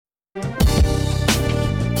Hey,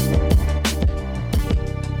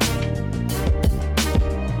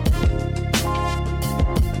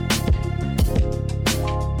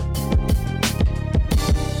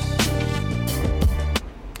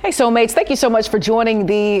 Soulmates, thank you so much for joining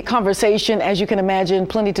the conversation. As you can imagine,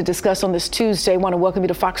 plenty to discuss on this Tuesday. I want to welcome you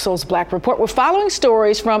to Fox Soul's Black Report. We're following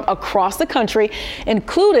stories from across the country,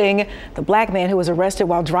 including the black man who was arrested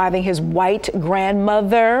while driving his white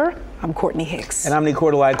grandmother. I'm Courtney Hicks. And I'm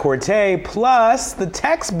Nicordelai Corte, plus the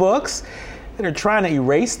textbooks that are trying to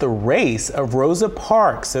erase the race of Rosa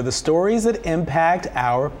Parks. They're the stories that impact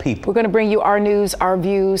our people. We're going to bring you our news, our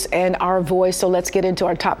views, and our voice. So let's get into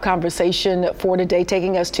our top conversation for today.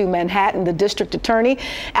 Taking us to Manhattan, the district attorney,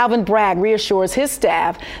 Alvin Bragg, reassures his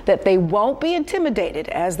staff that they won't be intimidated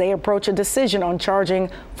as they approach a decision on charging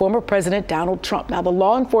former President Donald Trump. Now, the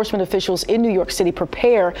law enforcement officials in New York City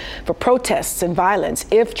prepare for protests and violence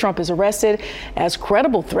if Trump is arrested, as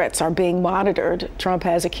credible threats are being monitored. Trump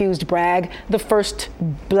has accused Bragg, the first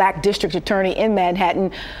black district attorney in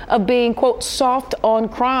Manhattan, of being, quote, soft on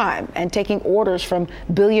crime and taking orders from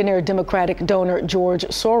billionaire Democratic donor George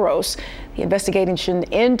Soros. The investigation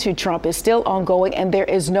into Trump is still ongoing, and there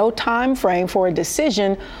is no time frame for a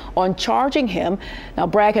decision on charging him. Now,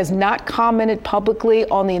 Bragg has not commented publicly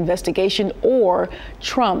on the investigation or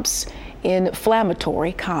Trump's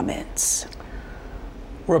inflammatory comments.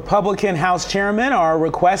 Republican House chairmen are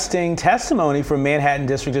requesting testimony from Manhattan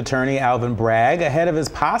District Attorney Alvin Bragg ahead of his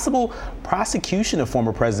possible prosecution of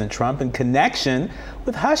former President Trump in connection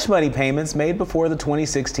with hush money payments made before the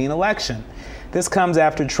 2016 election. This comes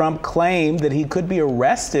after Trump claimed that he could be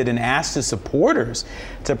arrested and asked his supporters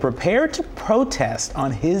to prepare to protest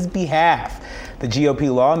on his behalf. The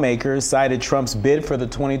GOP lawmakers cited Trump's bid for the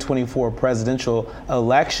 2024 presidential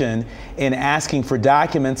election in asking for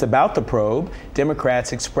documents about the probe.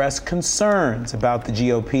 Democrats expressed concerns about the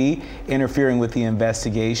GOP interfering with the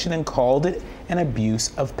investigation and called it an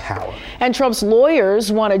abuse of power. And Trump's lawyers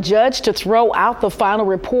want a judge to throw out the final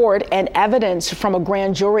report and evidence from a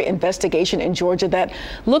grand jury investigation in Georgia that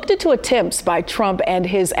looked into attempts by Trump and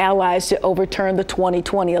his allies to overturn the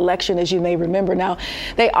 2020 election, as you may remember. Now,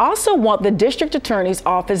 they also want the district attorney's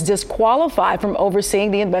office disqualified from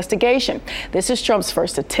overseeing the investigation. This is Trump's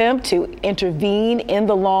first attempt to intervene in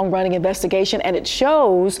the long-running investigation, and it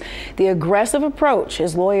shows the aggressive approach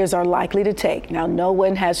his lawyers are likely to take. Now, no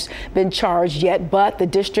one has been charged yet, but the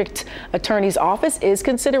district attorney's office is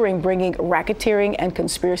considering bringing racketeering and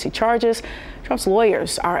conspiracy charges. Trump's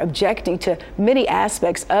lawyers are objecting to many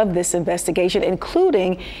aspects of this investigation,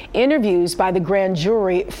 including interviews by the grand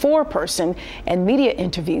jury foreperson and media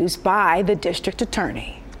interviews by the district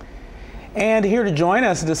attorney. And here to join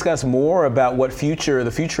us to discuss more about what the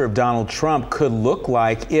future of Donald Trump could look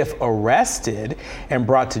like if arrested and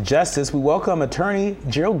brought to justice, we welcome attorney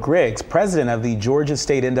Gerald Griggs, president of the Georgia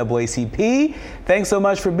State NAACP. Thanks so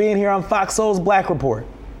much for being here on Fox Soul's Black Report.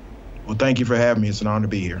 Well, thank you for having me. It's an honor to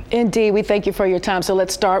be here. Indeed. We thank you for your time. So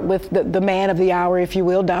let's start with the man of the hour, if you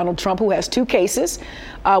will, Donald Trump, who has two cases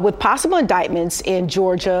with possible indictments in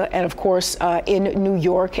Georgia and, of course, in New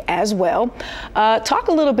York as well. Talk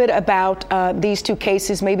a little bit about these two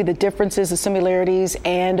cases, maybe the differences, the similarities,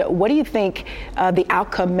 and what do you think the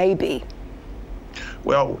outcome may be?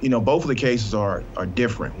 Well, both of the cases are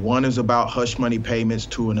different. One is about hush money payments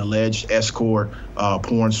to an alleged escort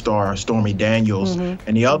porn star, Stormy Daniels. Mm-hmm.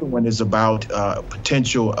 And the other one is about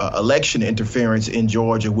potential election interference in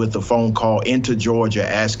Georgia with a phone call into Georgia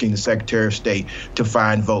asking the Secretary of State to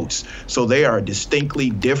find votes. So they are distinctly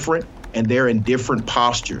different, and they're in different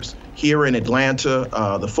postures. Here in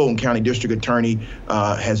Atlanta, the Fulton County District Attorney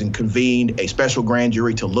has convened a special grand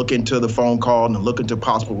jury to look into the phone call and look into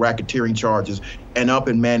possible racketeering charges. And up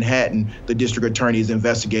in Manhattan, the district attorney is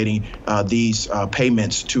investigating these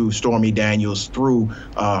payments to Stormy Daniels through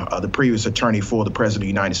the previous attorney for the President of the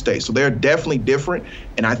United States. So they're definitely different.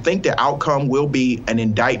 And I think the outcome will be an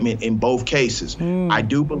indictment in both cases. I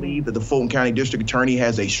do believe that the Fulton County District Attorney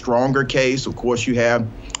has a stronger case. Of course, you have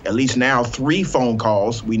at least now 3 phone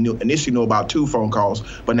calls. We initially knew about 2 phone calls,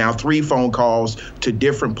 but now 3 phone calls to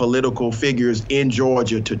different political figures in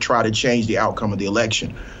Georgia to try to change the outcome of the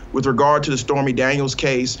election. With regard to the Stormy Daniels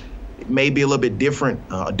case, it may be a little bit different,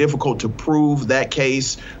 difficult to prove that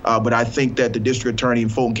case, but I think that the district attorney in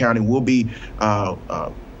Fulton County will be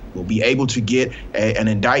able to get an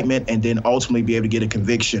indictment and then ultimately be able to get a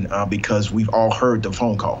conviction because we've all heard the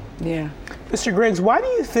phone call. Yeah. Mr. Griggs, why do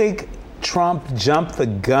you think Trump jumped the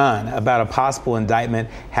gun about a possible indictment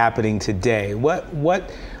happening today?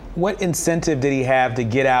 What incentive did he have to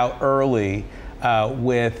get out early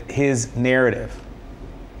with his narrative?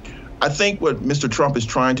 I think what Mr. Trump is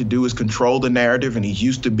trying to do is control the narrative, and he's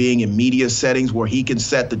used to being in media settings where he can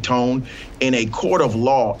set the tone. In a court of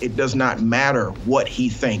law, it does not matter what he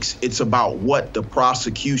thinks. It's about what the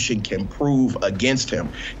prosecution can prove against him.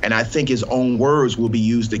 And I think his own words will be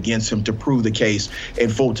used against him to prove the case in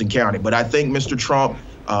Fulton County. But I think Mr. Trump,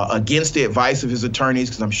 against the advice of his attorneys,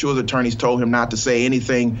 because I'm sure the attorneys told him not to say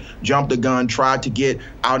anything, jumped the gun, tried to get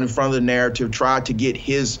out in front of the narrative, tried to get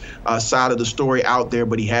his side of the story out there.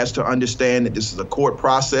 But he has to understand that this is a court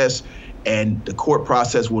process, and the court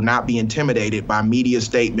process will not be intimidated by media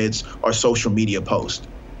statements or social media posts.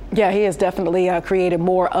 Yeah, he has definitely created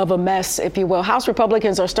more of a mess, if you will. House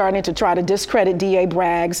Republicans are starting to try to discredit DA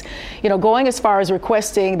Bragg's, going as far as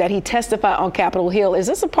requesting that he testify on Capitol Hill. Is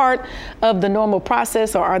this a part of the normal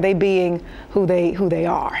process, or are they being who they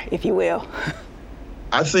are, if you will?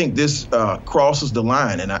 I think this crosses the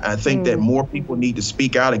line, and I think that more people need to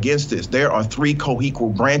speak out against this. There are three co-equal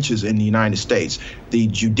branches in the United States. The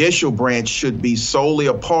judicial branch should be solely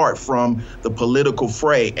apart from the political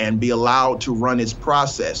fray and be allowed to run its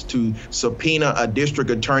process. To subpoena a district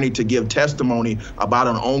attorney to give testimony about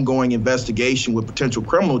an ongoing investigation with potential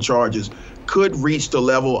criminal charges could reach the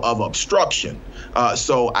level of obstruction.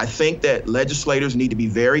 So I think that legislators need to be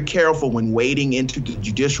very careful when wading into the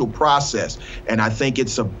judicial process. And I think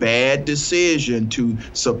it's a bad decision to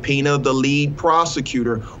subpoena the lead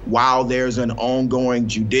prosecutor while there's an ongoing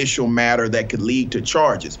judicial matter that could lead to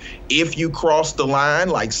charges. If you cross the line,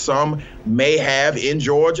 like some may have in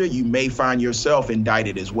Georgia, you may find yourself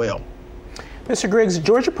indicted as well. Mr. Griggs,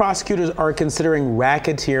 Georgia prosecutors are considering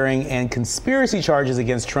racketeering and conspiracy charges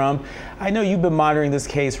against Trump. I know you've been monitoring this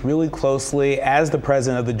case really closely as the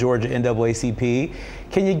president of the Georgia NAACP.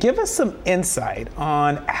 Can you give us some insight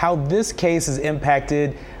on how this case has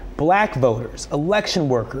impacted Black voters, election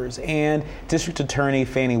workers, and District Attorney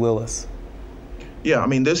Fani Willis? Yeah, I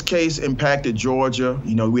mean, this case impacted Georgia.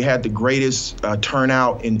 We had the greatest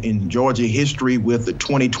turnout in Georgia history with the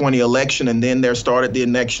 2020 election, and then there started the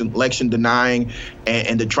election denying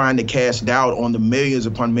and the trying to cast doubt on the millions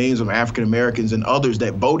upon millions of African Americans and others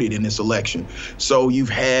that voted in this election. So you've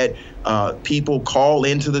had people call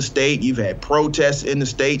into the state. You've had protests in the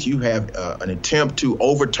state. You have an attempt to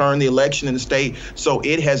overturn the election in the state. So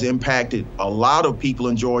it has impacted a lot of people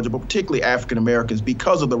in Georgia, but particularly African Americans,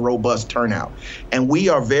 because of the robust turnout. And we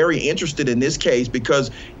are very interested in this case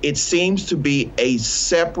because it seems to be a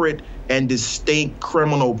separate and distinct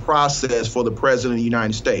criminal process for the president of the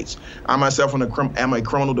United States. I myself am a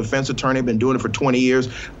criminal defense attorney, been doing it for 20 years.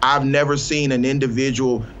 I've never seen an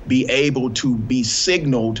individual be able to be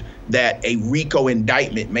signaled that a RICO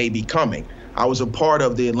indictment may be coming. I was a part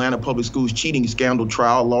of the Atlanta Public Schools cheating scandal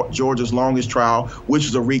trial, Georgia's longest trial, which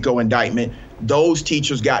was a RICO indictment. Those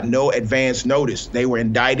teachers got no advance notice. They were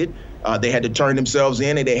indicted. They had to turn themselves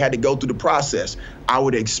in, and they had to go through the process. I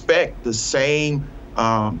would expect the same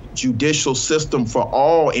judicial system for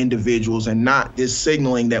all individuals, and not this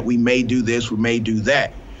signaling that we may do this, we may do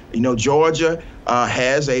that. Georgia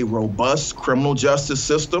has a robust criminal justice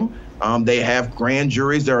system. They have grand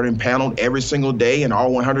juries that are impaneled every single day in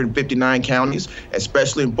all 159 counties,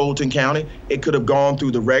 especially in Fulton County. It could have gone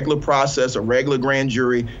through the regular process, a regular grand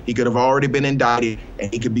jury. He could have already been indicted,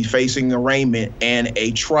 and he could be facing arraignment and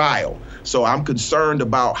a trial. So I'm concerned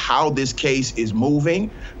about how this case is moving,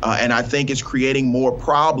 and I think it's creating more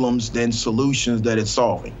problems than solutions that it's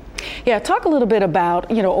solving. Yeah, talk a little bit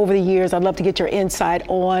about, over the years, I'd love to get your insight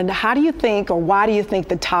on how do you think, or why do you think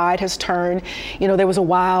the tide has turned? There was a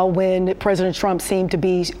while when President Trump seemed to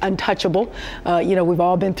be untouchable. We've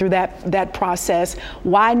all been through that process.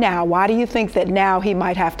 Why now? Why do you think that now he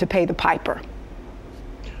might have to pay the piper?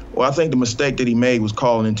 Well, I think the mistake that he made was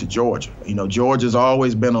calling into Georgia. Georgia's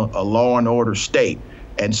always been a law and order state.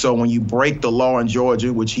 And so when you break the law in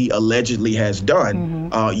Georgia, which he allegedly has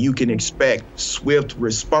done, you can expect swift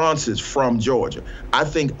responses from Georgia. I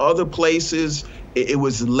think other places, it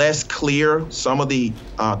was less clear, some of the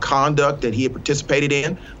conduct that he had participated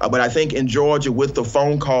in. But I think in Georgia, with the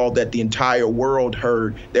phone call that the entire world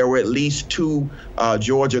heard, there were at least two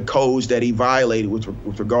Georgia codes that he violated with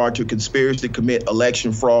regard to conspiracy to commit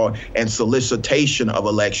election fraud and solicitation of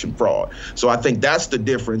election fraud. So I think that's the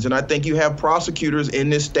difference. And I think you have prosecutors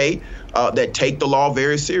in this state that take the law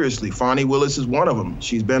very seriously. Fani Willis is one of them.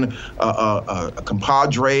 She's been a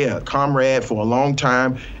compadre, a comrade for a long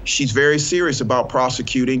time. She's very serious about about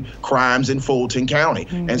prosecuting crimes in Fulton County.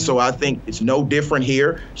 And so I think it's no different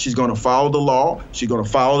here. She's going to follow the law. She's going to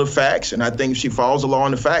follow the facts. And I think if she follows the law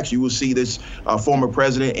and the facts, you will see this former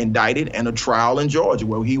president indicted and a trial in Georgia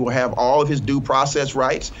where he will have all of his due process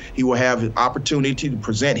rights. He will have the opportunity to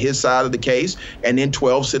present his side of the case. And then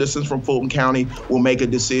 12 citizens from Fulton County will make a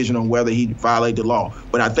decision on whether he violated the law.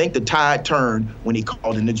 But I think the tide turned when he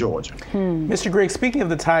called into Georgia. Mr. Griggs, speaking of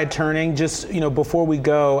the tide turning, just, before we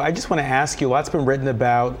go, I just want to ask you, a lot's been written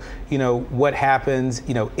about, what happens,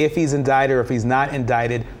 if he's indicted or if he's not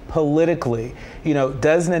indicted politically.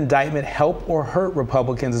 Does an indictment help or hurt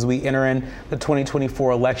Republicans as we enter in the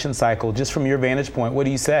 2024 election cycle? Just from your vantage point, what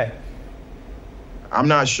do you say? I'm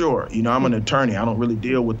not sure. I'm an attorney. I don't really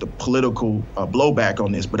deal with the political blowback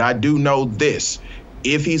on this, but I do know this.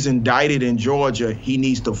 If he's indicted in Georgia, he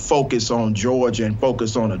needs to focus on Georgia and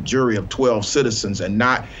focus on a jury of 12 citizens and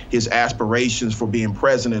not his aspirations for being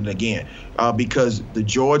president again. Because the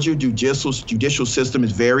Georgia judicial system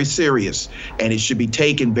is very serious, and it should be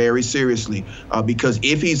taken very seriously. Because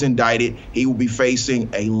if he's indicted, he will be facing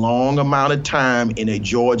a long amount of time in a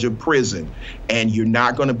Georgia prison, and you're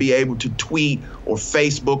not going to be able to tweet or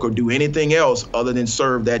Facebook or do anything else other than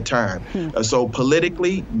serve that time. So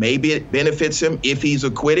politically, maybe it benefits him if he's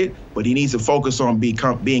acquitted, but he needs to focus on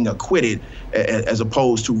being acquitted as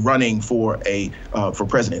opposed to running for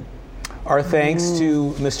president. Our thanks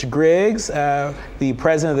to Mr. Griggs, the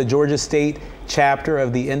president of the Georgia State chapter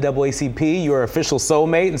of the NAACP, your official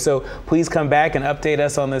soulmate. And so please come back and update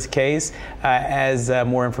us on this case as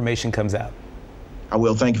more information comes out. I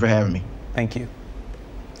will. Thank you for having me. Thank you.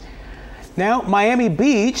 Now, Miami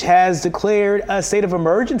Beach has declared a state of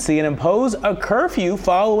emergency and imposed a curfew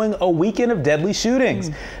following a weekend of deadly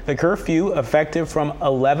shootings. The curfew, effective from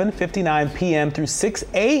 11:59 p.m. through 6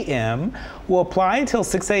 a.m., will apply until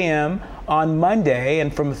 6 a.m. on Monday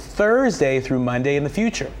and from Thursday through Monday in the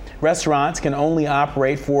future. Restaurants can only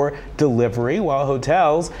operate for delivery, while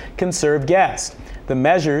hotels can serve guests. The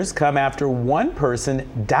measures come after one person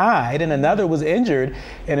died and another was injured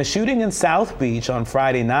in a shooting in South Beach on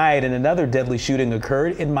Friday night, and another deadly shooting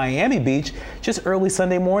occurred in Miami Beach just early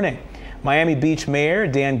Sunday morning. Miami Beach Mayor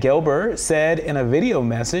Dan Gilbert said in a video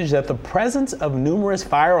message that the presence of numerous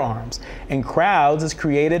firearms and crowds has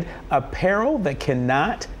created a peril that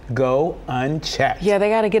cannot go unchecked. Yeah, they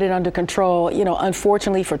got to get it under control.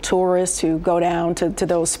 Unfortunately for tourists who go down to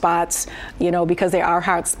those spots, because they are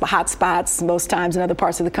hot spots. Most times in other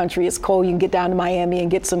parts of the country, it's cold. You can get down to Miami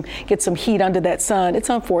and get some heat under that sun. It's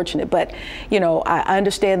unfortunate, but I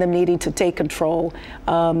understand them needing to take control.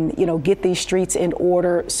 Get these streets in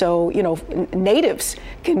order so natives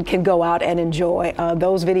can go out and enjoy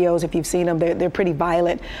those videos. If you've seen them, they're pretty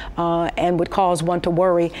violent and would cause one to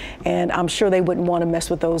worry. And I'm sure they wouldn't want to mess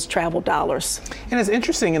with those travel dollars. And it's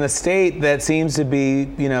interesting in a state that seems to be,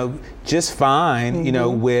 just fine,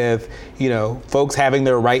 with, folks having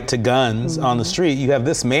their right to guns on the street. You have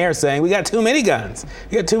this mayor saying, we got too many guns.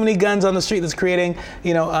 We got too many guns on the street. That's creating,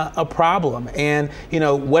 a problem. And,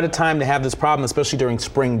 what a time to have this problem, especially during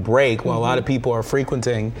spring break, while a lot of people are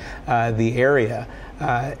frequenting the area.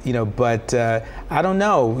 But I don't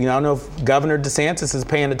know. I don't know if Governor DeSantis is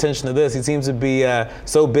paying attention to this. He seems to be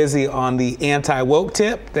so busy on the anti-woke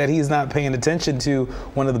tip that he's not paying attention to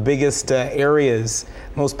one of the biggest areas,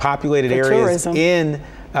 most populated areas tourism. In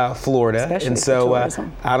Florida. Especially and so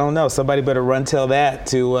I don't know. Somebody better run tell that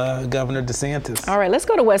to Governor DeSantis. All right, let's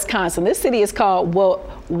go to Wisconsin. This city is called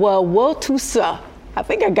Wauwatosa. I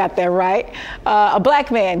think I got that right. A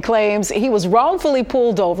black man claims he was wrongfully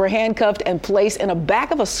pulled over, handcuffed, and placed in the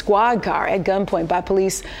back of a squad car at gunpoint by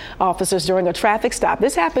police officers during a traffic stop.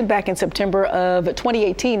 This happened back in September of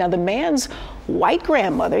 2018. Now, the man's white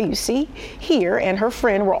grandmother, you see here, and her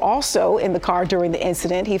friend were also in the car during the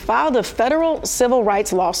incident. He filed a federal civil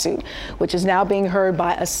rights lawsuit, which is now being heard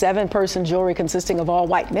by a 7-person jury consisting of all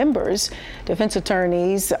white members. Defense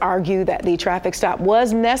attorneys argue that the traffic stop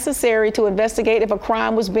was necessary to investigate if a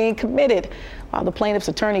crime was being committed, while the plaintiff's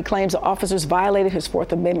attorney claims the officers violated his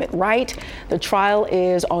Fourth Amendment right. The trial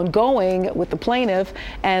is ongoing with the plaintiff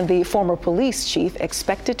and the former police chief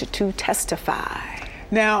expected to testify.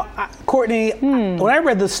 Now, Courtney, when I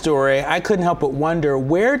read this story, I couldn't help but wonder,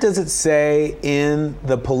 where does it say in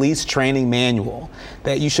the police training manual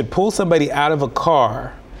that you should pull somebody out of a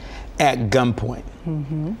car at gunpoint?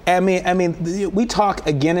 I mean, we talk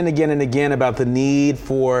again and again and again about the need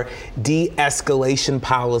for de-escalation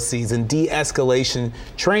policies and de-escalation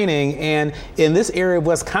training. And in this area of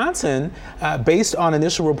Wisconsin, based on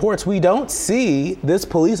initial reports, we don't see this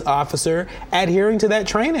police officer adhering to that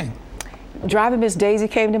training. Driving Miss Daisy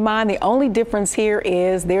came to mind. The only difference here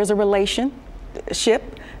is there's a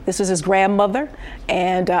relationship This was his grandmother,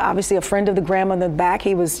 and obviously a friend of the grandmother back.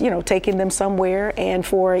 He was, taking them somewhere, and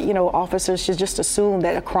for, officers to just assume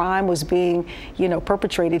that a crime was being,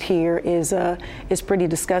 perpetrated here is pretty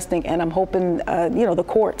disgusting. And I'm hoping, the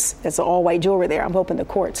courts, that's all white jewelry there, I'm hoping the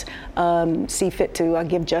courts see fit to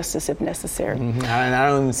give justice if necessary. And I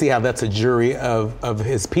don't even see how that's a jury of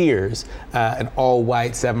his peers, an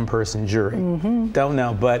all-white 7-person jury. Don't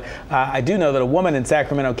know, but I do know that a woman in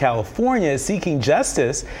Sacramento, California is seeking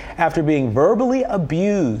justice after being verbally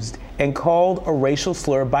abused and called a racial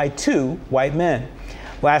slur by 2 white men.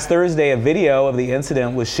 Last Thursday, a video of the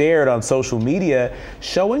incident was shared on social media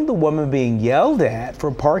showing the woman being yelled at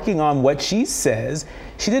for parking on what she says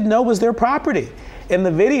she didn't know was their property. In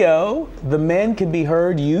the video, the men can be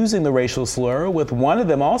heard using the racial slur, with one of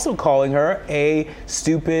them also calling her a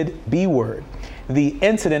stupid B word. The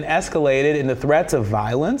incident escalated into threats of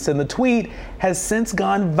violence, and the tweet has since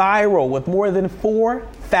gone viral with more than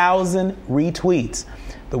 4,000 retweets.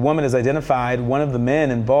 The woman has identified one of the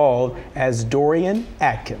men involved as Dorian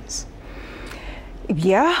Atkins.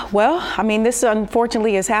 Yeah, well, I mean, this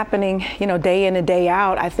unfortunately is happening, day in and day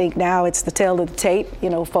out. I think now it's the tail of the tape.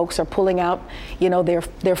 Folks are pulling out,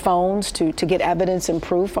 their phones to get evidence and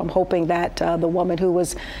proof. I'm hoping that the woman who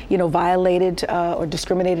was, violated or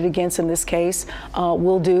discriminated against in this case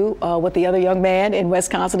will do what the other young man in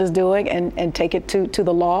Wisconsin is doing and take it to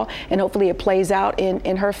the law. And hopefully it plays out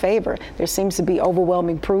in her favor. There seems to be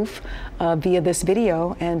overwhelming proof via this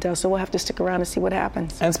video. And so we'll have to stick around and see what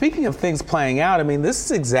happens. And speaking of things playing out, I mean, this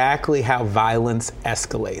is exactly how violence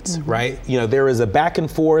escalates, right? There was a back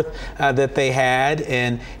and forth that they had,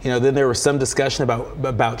 and then there was some discussion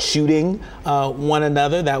about shooting one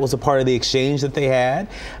another. That was a part of the exchange that they had,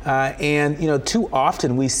 and too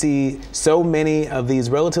often we see so many of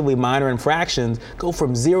these relatively minor infractions go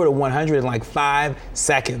from 0 to 100 in like 5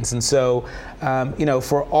 seconds. And so,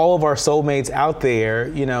 for all of our soulmates out there,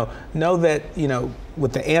 know that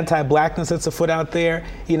with the anti-blackness that's afoot out there,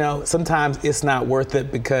 sometimes it's not worth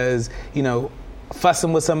it because,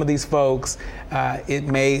 fussing with some of these folks, it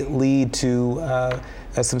may lead to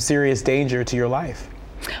some serious danger to your life.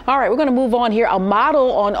 All right, we're going to move on here. A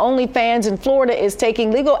model on OnlyFans in Florida is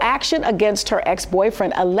taking legal action against her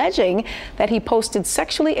ex-boyfriend, alleging that he posted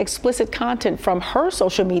sexually explicit content from her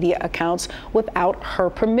social media accounts without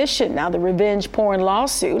her permission. Now, the revenge porn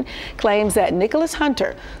lawsuit claims that Nicholas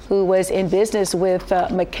Hunter, who was in business with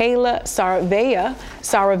Michaela Saravia,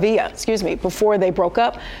 before they broke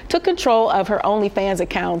up, took control of her OnlyFans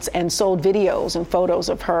accounts and sold videos and photos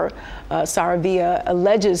of her. Saravia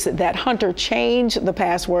alleges that Hunter changed the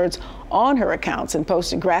passwords on her accounts and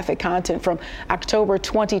posted graphic content from October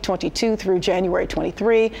 2022 through January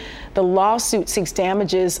 23. The lawsuit seeks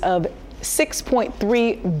damages of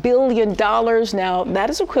 $6.3 billion. Now, that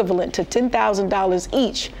is equivalent to $10,000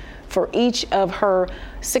 each for each of her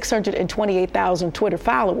 628,000 Twitter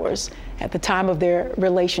followers at the time of their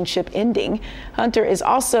relationship ending. Hunter is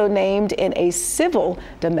also named in a civil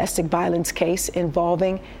domestic violence case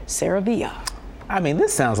involving Saravia. I mean,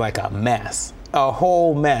 this sounds like a mess, a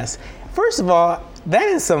whole mess. First of all, that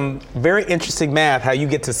is some very interesting math, how you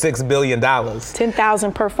get to $6 billion.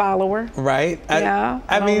 10,000 per follower. Right? Yeah.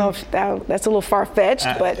 I don't know if that's a little far-fetched,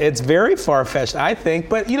 but. It's very far-fetched, I think.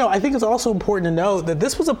 But, I think it's also important to note that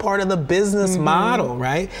this was a part of the business model,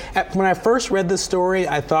 right? When I first read this story,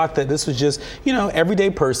 I thought that this was just,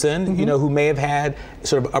 everyday person, who may have had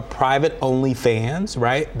sort of a private OnlyFans,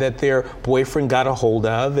 right? That their boyfriend got a hold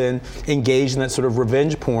of and engaged in that sort of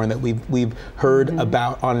revenge porn that we've heard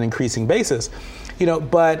about on an increasing basis.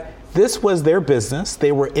 But this was their business.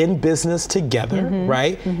 They were in business together,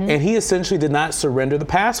 right? And he essentially did not surrender the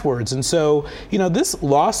passwords. And so, this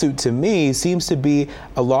lawsuit to me seems to be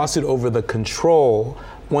a lawsuit over the control,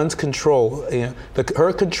 one's control,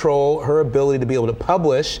 her control, her ability to be able to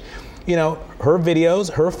publish, her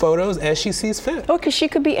videos, her photos as she sees fit. Oh, because she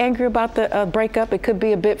could be angry about the breakup. It could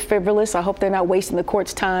be a bit frivolous. I hope they're not wasting the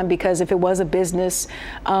court's time, because if it was a business,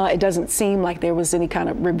 it doesn't seem like there was any kind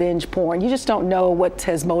of revenge porn. You just don't know what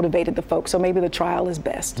has motivated the folks. So maybe the trial is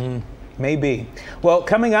best. Maybe. Well,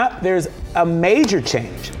 coming up, there's a major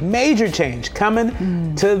change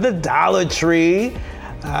coming to the Dollar Tree.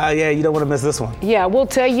 You don't want to miss this one. Yeah, we'll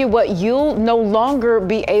tell you what you'll no longer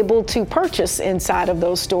be able to purchase inside of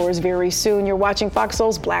those stores very soon. You're watching Fox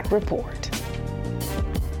Soul's Black Report.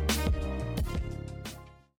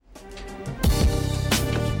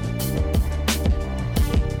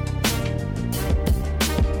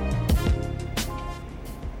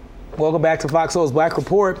 Welcome back to Fox Soul's Black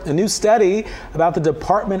Report. A new study about the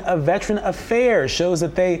Department of Veteran Affairs shows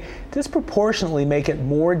that they disproportionately make it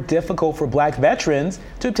more difficult for Black veterans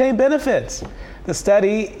to obtain benefits. The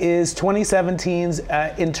study is 2017's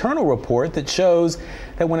internal report that shows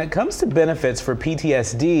that when it comes to benefits for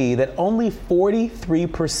PTSD, that only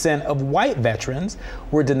 43% of white veterans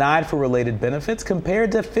were denied for related benefits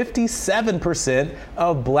compared to 57%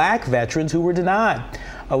 of black veterans who were denied.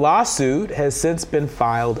 A lawsuit has since been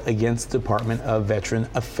filed against the Department of Veteran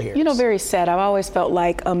Affairs. You know, very sad. I've always felt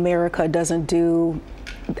like America doesn't do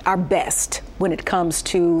our best when it comes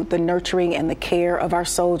to the nurturing and the care of our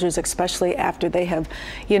soldiers, especially after they have,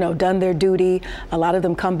 done their duty. A lot of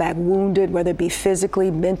them come back wounded, whether it be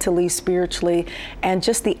physically, mentally, spiritually, and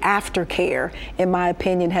just the aftercare, in my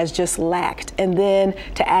opinion, has just lacked. And then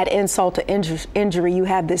to add insult to injury, you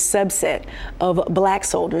have this subset of black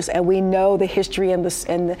soldiers, and we know the history and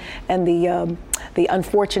the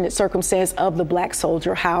unfortunate circumstance of the black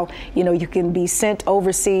soldier, how, you can be sent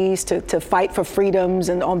overseas to fight for freedoms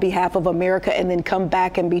and on behalf of America, and then come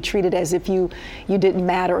back and be treated as if you didn't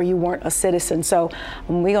matter or you weren't a citizen. So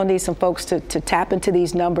we're gonna need some folks to tap into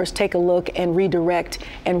these numbers, take a look and redirect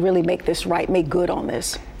and really make this right, make good on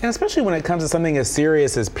this. And especially when it comes to something as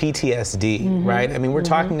serious as PTSD, right? I mean, we're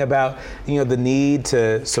talking about, the need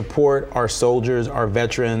to support our soldiers, our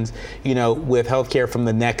veterans, with healthcare from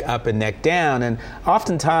the neck up and neck down. And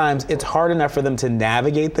oftentimes it's hard enough for them to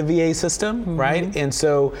navigate the VA system, right? And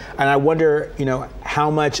so, and I wonder, how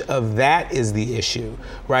much of that is the issue,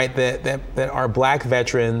 right? That our black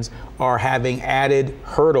veterans are having added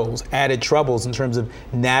hurdles, added troubles in terms of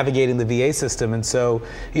navigating the VA system. And so,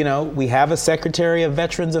 we have a Secretary of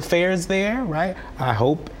Veterans Affairs there, right? I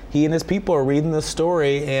hope he and his people are reading the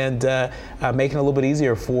story and making it a little bit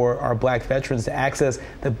easier for our black veterans to access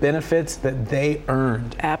the benefits that they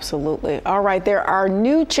earned. Absolutely. All right, there are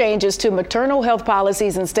new changes to maternal health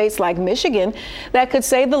policies in states like Michigan that could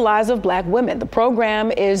save the lives of black women. The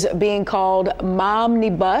program is being called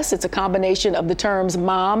Momnibus. It's a combination of the terms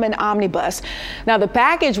mom and omnibus. Now, the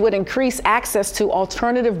package would increase access to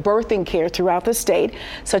alternative birthing care throughout the state,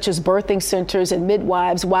 such as birthing centers and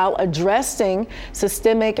midwives, while addressing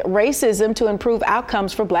systemic racism to improve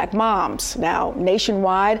outcomes for black moms. Now,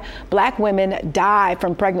 nationwide, black women die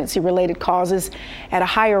from pregnancy-related causes at a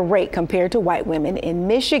higher rate compared to white women. In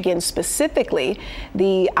Michigan specifically,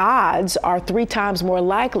 the odds are 3 times more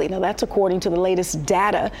likely. Now, that's according to the latest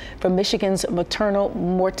data from Michigan's maternal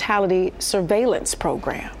mortality surveillance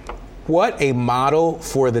program. What a model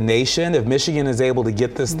for the nation. If Michigan is able to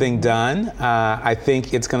get this thing done, I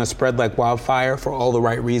think it's going to spread like wildfire for all the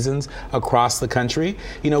right reasons across the country.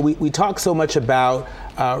 We talk so much about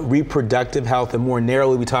reproductive health, and more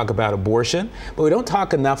narrowly we talk about abortion, but we don't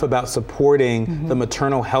talk enough about supporting the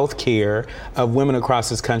maternal health care of women across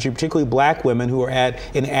this country, particularly black women who are at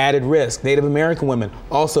an added risk. Native American women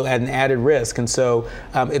also at an added risk. And so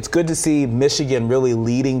it's good to see Michigan really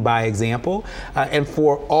leading by example. And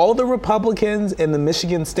for all the Republicans in the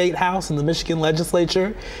Michigan State House and the Michigan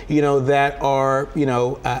legislature, that are,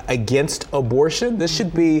 against abortion, this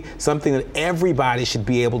should be something that everybody should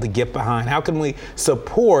be able to get behind. How can we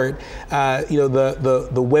support, the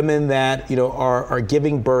women that, are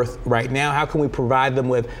giving birth right now? How can we provide them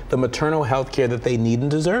with the maternal health care that they need and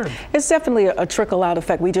deserve? It's definitely a trickle-out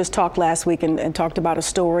effect. We just talked last week and talked about a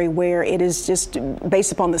story where it is just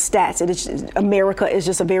based upon the stats. America is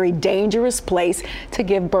just a very dangerous place to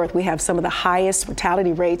give birth. We have some of the highest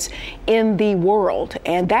mortality rates in the world,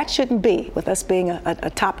 and that shouldn't be. With us being a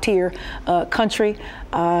top-tier country,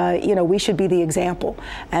 we should be the example.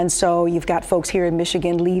 And so you've got folks here in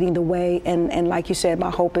Michigan leading the way, and like you said,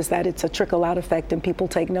 my hope is that it's a trickle-out effect and people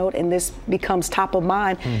take note, and this becomes top of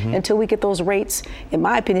mind until we get those rates, in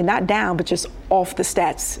my opinion, not down, but just off the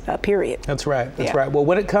stats, period. That's right. That's right. Well,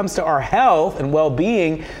 when it comes to our health and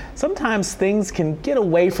well-being, sometimes things can get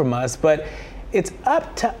away from us, but it's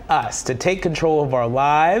up to us to take control of our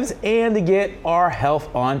lives and to get our health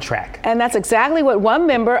on track. And that's exactly what one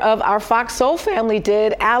member of our Fox Soul family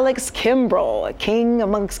did. Alex Kimbrell, a king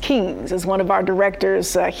amongst kings, is one of our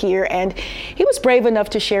directors here. And he was brave enough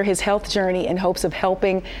to share his health journey in hopes of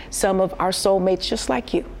helping some of our soulmates just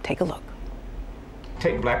like you. Take a look.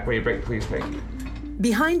 Take Blackberry break, please. Thank you.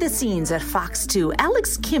 Behind the scenes at Fox 2,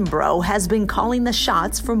 Alex Kimbrell has been calling the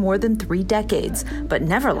shots for more than 3 decades, but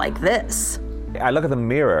never like this. I look at the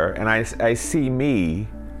mirror and I see me,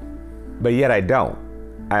 but yet I don't.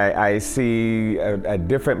 I see a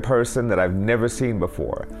different person that I've never seen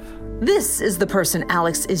before. This is the person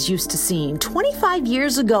Alex is used to seeing. 25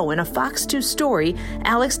 years ago in a Fox 2 story,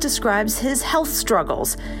 Alex describes his health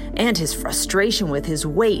struggles and his frustration with his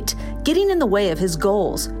weight, getting in the way of his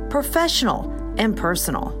goals, professional and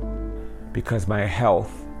personal. Because my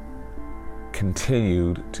health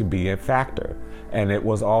continued to be a factor. And it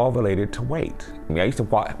was all related to weight. I used to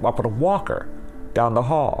walk with a walker down the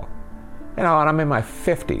hall. And I'm in my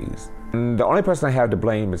 50s. And the only person I have to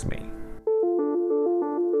blame is me.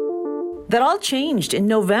 That all changed in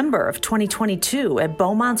November of 2022 at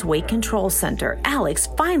Beaumont's Weight Control Center. Alex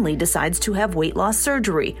finally decides to have weight loss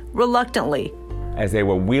surgery, reluctantly. As they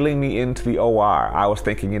were wheeling me into the OR, I was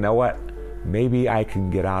thinking, you know what? Maybe I can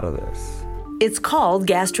get out of this. It's called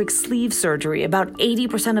gastric sleeve surgery. About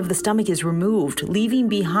 80% of the stomach is removed, leaving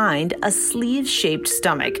behind a sleeve-shaped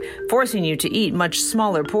stomach, forcing you to eat much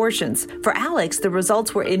smaller portions. For Alex, the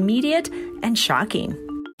results were immediate and shocking.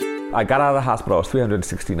 I got out of the hospital, I was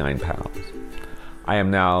 369 pounds. I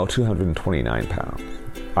am now 229 pounds.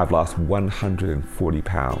 I've lost 140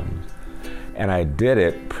 pounds. And I did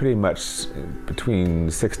it pretty much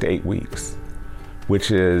between 6 to 8 weeks,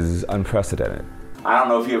 which is unprecedented. I don't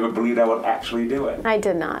know if you ever believed I would actually do it. I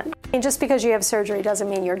did not. And just because you have surgery doesn't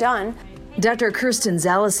mean you're done. Dr. Kirsten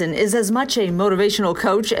Zallison is as much a motivational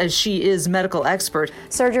coach as she is medical expert.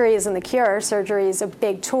 Surgery isn't the cure. Surgery is a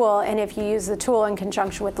big tool, and if you use the tool in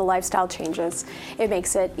conjunction with the lifestyle changes, it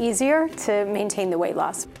makes it easier to maintain the weight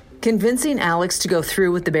loss. Convincing Alex to go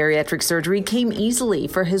through with the bariatric surgery came easily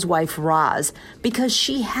for his wife, Roz, because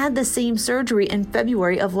she had the same surgery in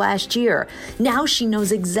February of last year. Now she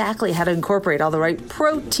knows exactly how to incorporate all the right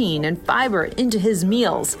protein and fiber into his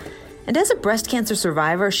meals. And as a breast cancer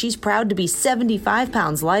survivor, she's proud to be 75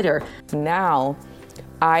 pounds lighter. Now,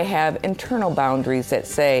 I have internal boundaries that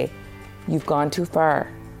say, you've gone too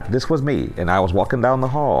far. This was me, and I was walking down the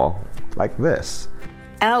hall like this.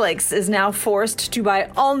 Alex is now forced to buy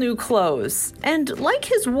all new clothes. And like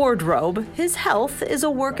his wardrobe, his health is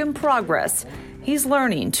a work in progress. He's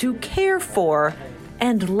learning to care for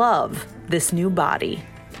and love this new body.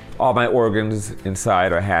 All my organs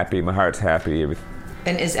inside are happy, my heart's happy.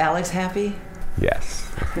 And is Alex happy?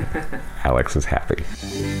 Yes, Alex is happy.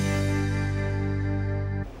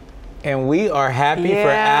 And we are happy for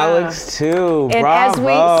Alex too. And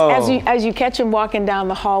Bravo. as you catch him walking down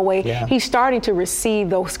the hallway, he's starting to receive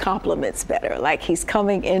those compliments better. Like he's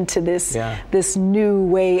coming into this new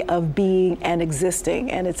way of being and existing,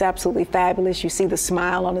 and it's absolutely fabulous. You see the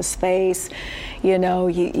smile on his face. He's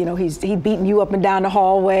beating you up and down the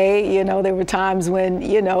hallway. There were times when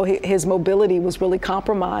his mobility was really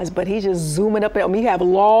compromised, but he's just zooming up. We have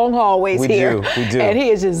long hallways here. We do. And he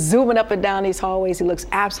is just zooming up and down these hallways. He looks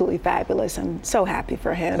absolutely fabulous. I'm so happy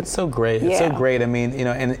for him. It's so great. It's so great. I mean,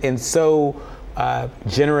 and so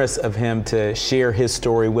generous of him to share his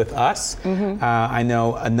story with us. I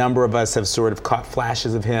know a number of us have sort of caught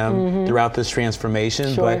flashes of him throughout this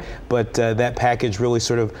transformation, but that package really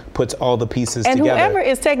sort of puts all the pieces together. And whoever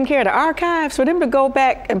is taking care of the archives, for them to go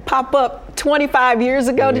back and pop up 25 years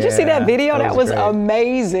ago. Did you see that video? That was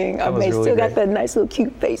amazing. That was really still great. got that nice little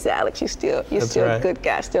cute face, Alex. You're still a good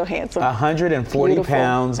guy, still handsome. 140 Beautiful.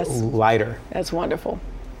 pounds lighter. That's wonderful.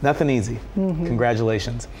 Nothing easy.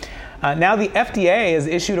 Congratulations. Now the FDA has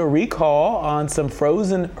issued a recall on some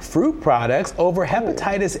frozen fruit products over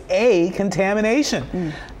hepatitis A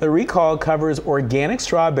contamination. The recall covers organic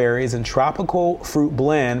strawberries and tropical fruit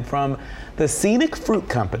blend from the Scenic Fruit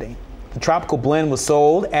Company. The tropical blend was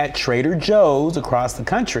sold at Trader Joe's across the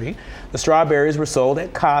country. The strawberries were sold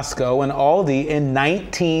at Costco and Aldi in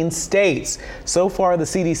 19 states. So far, the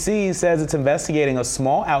CDC says it's investigating a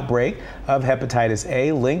small outbreak of hepatitis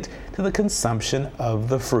A linked to the consumption of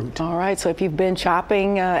the fruit. All right, so if you've been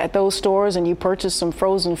shopping at those stores and you purchased some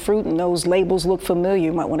frozen fruit and those labels look familiar,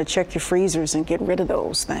 you might want to check your freezers and get rid of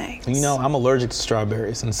those things. I'm allergic to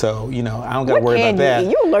strawberries, and so, I don't got to worry about that.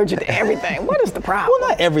 You're allergic to everything. What is the problem? Well,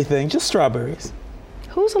 not everything, just strawberries.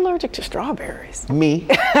 Who's allergic to strawberries? Me.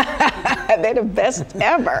 They're the best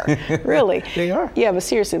ever, really. They are. Yeah, but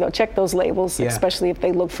seriously though, check those labels, especially if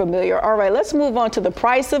they look familiar. All right, let's move on to the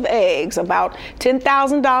price of eggs, about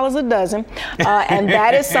 $10,000 a dozen. And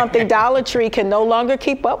that is something Dollar Tree can no longer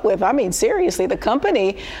keep up with. I mean, seriously, the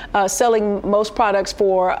company selling most products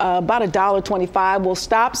for about $1.25 will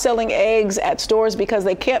stop selling eggs at stores because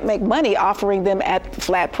they can't make money offering them at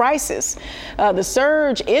flat prices. The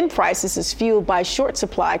surge in prices is fueled by short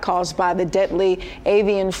supply caused by the deadly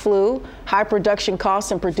avian flu, high production costs,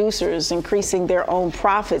 and producers increasing their own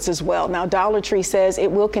profits as well. Now, Dollar Tree says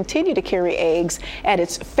it will continue to carry eggs at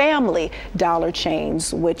its family dollar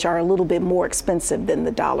chains, which are a little bit more expensive than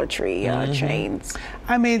the Dollar Tree chains.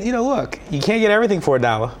 I mean, look, you can't get everything for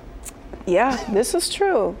 $1. Yeah, this is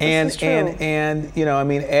true. And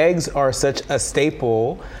eggs are such a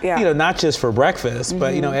staple, not just for breakfast,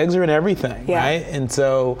 but, eggs are in everything, right? And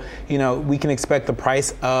so, we can expect the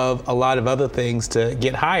price of a lot of other things to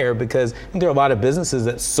get higher because there are a lot of businesses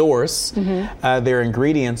that source their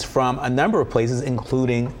ingredients from a number of places,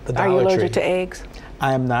 including the Dollar Tree. Are you allergic to eggs?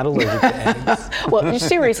 I am not allergic to eggs. Well,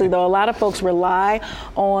 seriously though, a lot of folks rely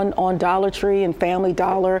on Dollar Tree and Family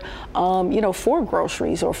Dollar, for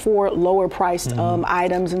groceries or for lower priced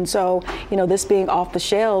items. And so, this being off the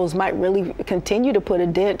shelves might really continue to put a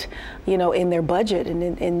dent, in their budget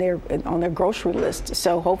and on their grocery list.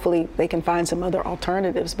 So hopefully they can find some other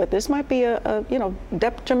alternatives. But this might be a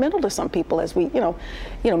detrimental to some people as we,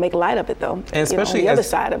 make light of it though. And especially on the other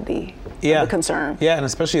side of the concern. Yeah, and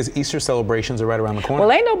especially as Easter celebrations are right around the corner.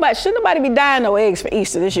 Well, shouldn't nobody be buying no eggs for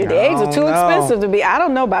Easter this year. The eggs are too expensive to be. I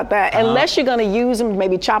don't know about that. Unless you're going to use them,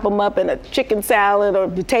 maybe chop them up in a chicken salad or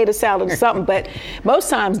potato salad or something. But most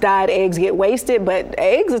times dyed eggs get wasted. But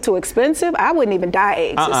eggs are too expensive. I wouldn't even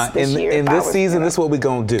dye eggs this year. In this season, this is what we're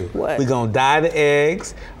going to do. What? We're going to dye the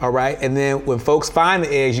eggs, all right? And then when folks find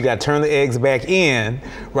the eggs, you got to turn the eggs back in,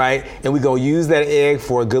 right? And we're going to use that egg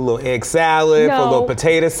for a good little egg salad, for a little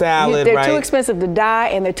potato salad, they're too expensive to dye,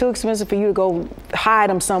 and they're too expensive for you to go hide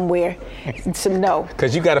them somewhere. So no.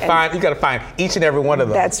 Because you got to find each and every one of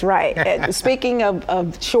them. That's right. And speaking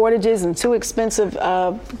of shortages and too expensive,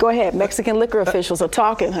 go ahead. Mexican liquor officials are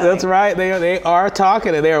talking. Honey. That's right. They are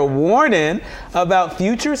talking, and they are warning about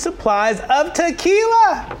future supplies of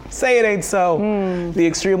tequila. Say it ain't so. The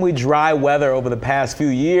extremely dry weather over the past few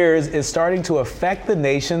years is starting to affect the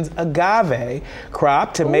nation's agave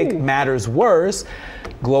crop. To make matters worse,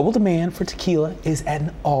 global demand for tequila is at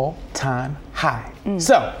an all-time high.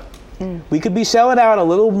 So, we could be shelling out a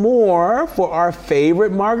little more for our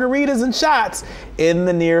favorite margaritas and shots in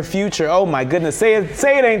the near future. Oh my goodness, say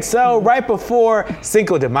it ain't so, right before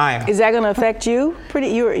Cinco de Mayo. Is that going to affect you? Are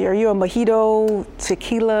you a mojito,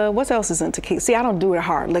 tequila? What else is in tequila? See, I don't do it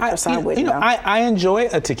hard liquor side with it. I enjoy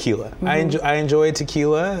a tequila. I enjoy a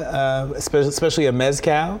tequila, especially a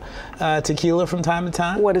mezcal tequila from time to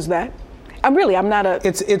time. What is that? I'm not a...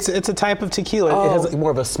 It's a type of tequila. It has more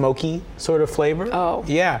of a smoky sort of flavor. Oh.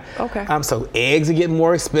 Yeah. Okay. So eggs are getting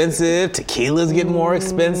more expensive. Tequila's getting more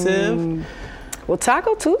expensive. Well,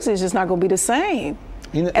 Taco Tuesday is just not going to be the same.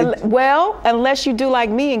 Unless you do like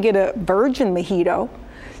me and get a virgin mojito.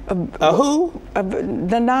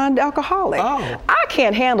 The non-alcoholic. Oh. I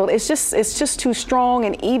can't handle it. It's just too strong,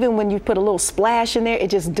 and even when you put a little splash in there, it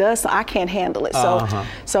just does. So I can't handle it.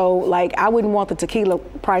 So like I wouldn't want the tequila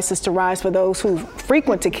prices to rise for those who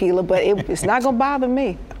frequent tequila, but it's not gonna bother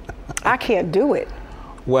me. I can't do it.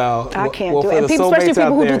 Well, I can't do it. And especially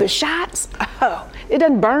people who do the shots. It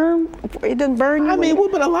doesn't burn. It doesn't burn you.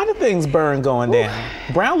 But a lot of things burn going down.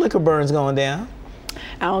 Brown liquor burns going down.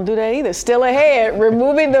 I don't do that either. Still ahead,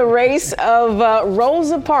 removing the race of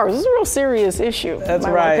Rosa Parks. This is a real serious issue. That's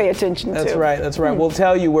right. Want to pay attention That's to. That's right. We'll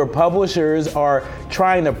tell you where publishers are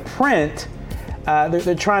trying to print.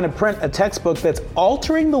 They're trying to print a textbook that's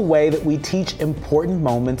altering the way that we teach important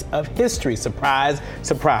moments of history. Surprise,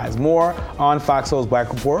 surprise. More on Fox Soul's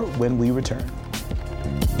Black Report when we return.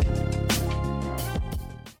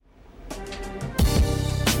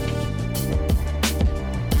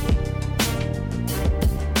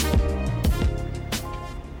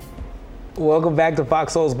 Welcome back to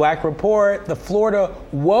Fox Soul's Black Report. The Florida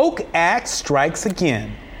Woke Act strikes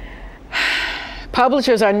again.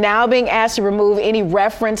 Publishers are now being asked to remove any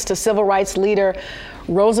reference to civil rights leader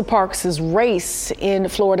Rosa Parks' race in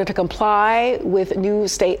Florida to comply with new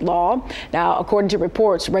state law. Now, according to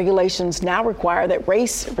reports, regulations now require that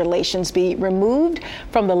race relations be removed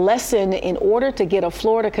from the lesson in order to get a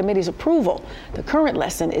Florida committee's approval. The current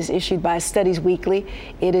lesson is issued by Studies Weekly.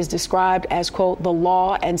 It is described as, quote, the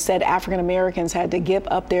law, and said African Americans had to give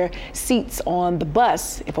up their seats on the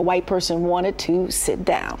bus if a white person wanted to sit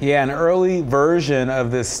down. Yeah, an early version of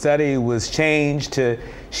this study was changed to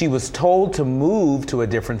she was told to move to a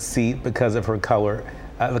different seat because of her color,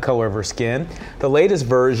 the color of her skin. The latest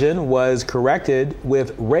version was corrected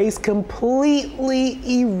with race completely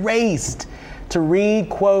erased to read,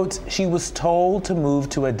 quote, she was told to move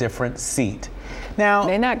to a different seat. Now,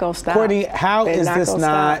 they're not gonna stop. Courtney, how is this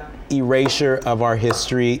not erasure of our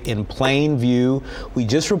history in plain view? We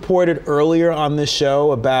just reported earlier on this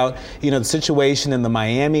show about, the situation in the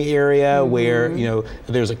Miami area where,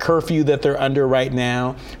 there's a curfew that they're under right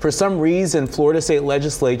now. For some reason, Florida state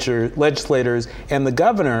legislators and the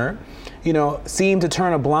governor, seem to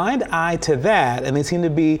turn a blind eye to that, and they seem to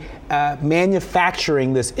be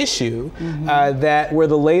manufacturing this issue that we're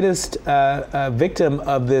the latest victim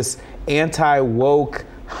of this anti-woke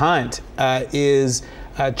hunt is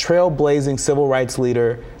trailblazing civil rights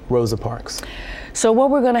leader Rosa Parks. So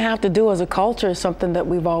what we're going to have to do as a culture is something that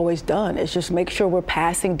we've always done, is just make sure we're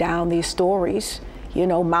passing down these stories,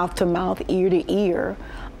 mouth to mouth, ear to ear,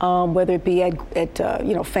 whether it be at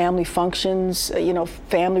family functions,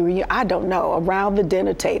 family reunion, I don't know, around the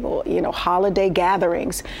dinner table, holiday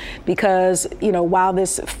gatherings, because, while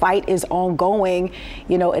this fight is ongoing,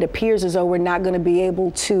 it appears as though we're not going to be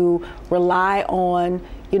able to rely on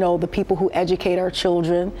the people who educate our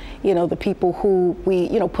children, the people who we,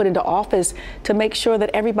 put into office to make sure that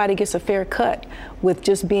everybody gets a fair cut, with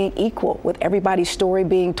just being equal, with everybody's story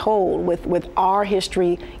being told, with our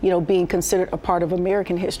history, being considered a part of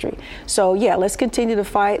American history. So yeah, let's continue to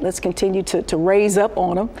fight. Let's continue to raise up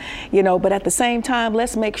on them, but at the same time,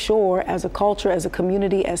 let's make sure as a culture, as a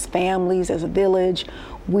community, as families, as a village,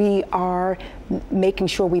 we are making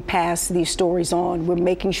sure we pass these stories on. We're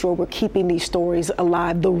making sure we're keeping these stories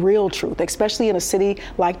alive, the real truth, especially in a city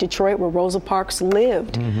like Detroit where Rosa Parks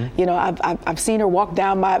lived. I've seen her walk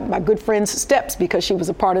down my good friend's steps because she was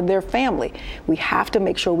a part of their family. We have to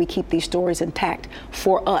make sure we keep these stories intact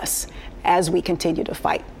for us as we continue to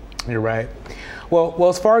fight. You're right. Well,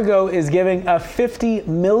 Wells Fargo is giving a $50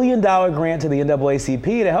 million grant to the NAACP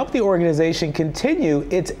to help the organization continue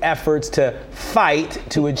its efforts to fight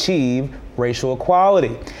to achieve racial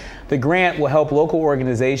equality. The grant will help local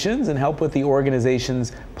organizations and help with the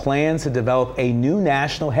organization's plans to develop a new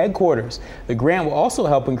national headquarters. The grant will also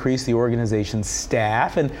help increase the organization's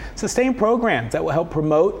staff and sustain programs that will help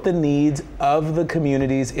promote the needs of the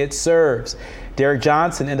communities it serves. Derek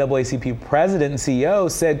Johnson, NAACP president and CEO,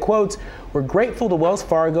 said, quote, "We're grateful to Wells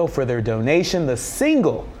Fargo for their donation, the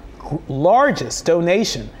single largest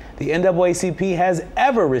donation the NAACP has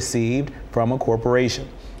ever received from a corporation."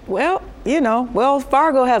 Well, Wells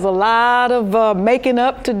Fargo has a lot of making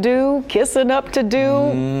up to do, kissing up to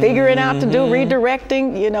do, figuring out to do,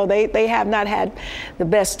 redirecting. They have not had the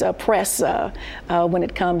best press when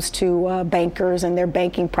it comes to bankers and their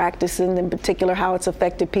banking practices, and in particular how it's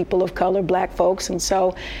affected people of color, Black folks. And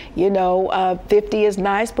so, 50 is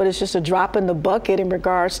nice, but it's just a drop in the bucket in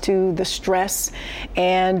regards to the stress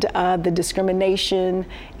and the discrimination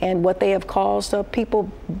and what they have caused people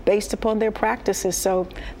based upon their practices. So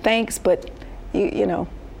thanks, but you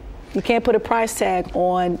can't put a price tag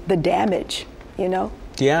on the damage,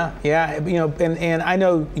 Yeah, and I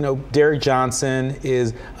know, Derek Johnson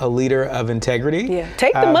is a leader of integrity. Yeah,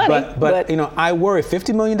 take the money. But I worry,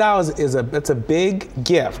 $50 million that's a big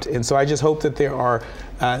gift. And so I just hope that there are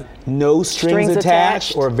no strings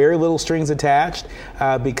attached or very little strings attached,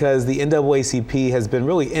 because the NAACP has been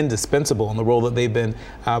really indispensable in the role that they've been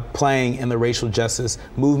playing in the racial justice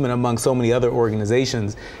movement among so many other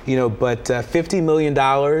organizations. But $50 million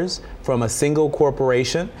from a single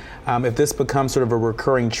corporation, if this becomes sort of a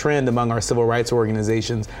recurring trend among our civil rights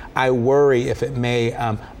organizations, I worry if it may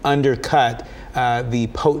undercut the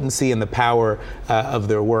potency and the power of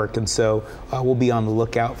their work. And so we'll be on the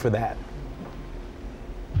lookout for that.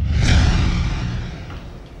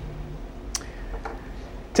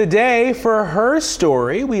 Today, for her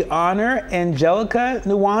story, we honor Angelica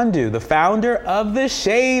Nwandu, the founder of The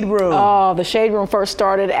Shade Room. Oh, The Shade Room first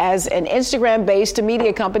started as an Instagram-based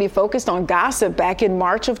media company focused on gossip back in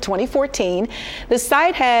March of 2014. The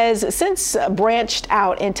site has since branched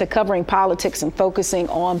out into covering politics and focusing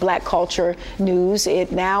on Black culture news.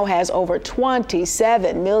 It now has over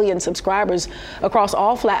 27 million subscribers across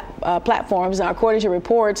all platforms. Now, according to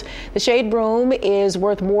reports, The Shade Room is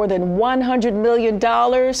worth more than $100 million.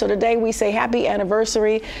 So today we say happy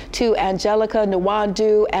anniversary to Angelica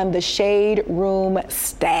Nwandu and the Shade Room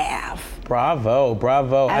staff. Bravo.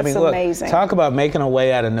 That's amazing. Talk about making a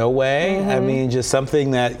way out of no way. I mean, just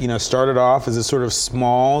something that, started off as a sort of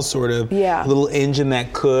small, little engine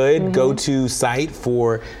that could go-to site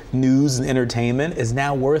for news and entertainment is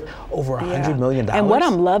now worth over $100 million. And what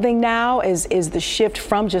I'm loving now is the shift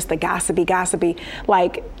from just the gossipy.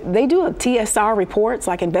 Like, they do a TSR reports,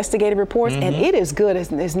 like investigative reports, and it is good.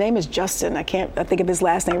 His name is Justin. I think of his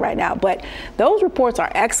last name right now. But those reports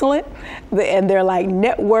are excellent, and they're like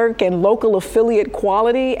network and local affiliate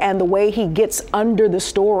quality, and the way he gets under the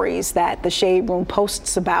stories that the Shade Room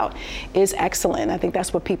posts about is excellent. I think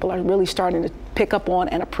that's what people are really starting to pick up on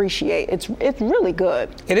and appreciate. It's really good.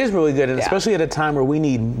 It is really good, and especially at a time where we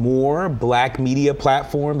need more Black media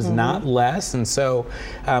platforms, not less. And so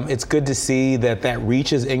it's good to see that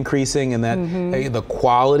reach is increasing, and that the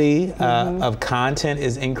quality of content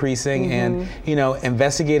is increasing, and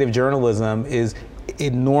investigative journalism is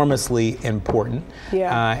enormously important.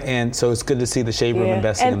 Yeah. And so it's good to see the Shade Room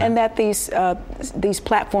investing in that. And that these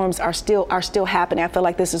platforms are still happening. I feel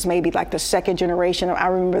like this is maybe like the second generation. I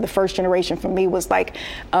remember the first generation for me was like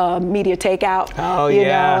media takeout. Oh, you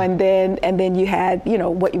yeah. know, and then you had, you know,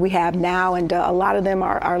 what we have now, and a lot of them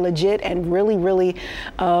are legit and really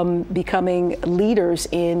becoming leaders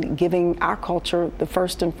in giving our culture the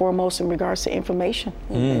first and foremost in regards to information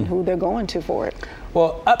and who they're going to for it.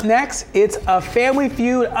 Well, up next, it's a family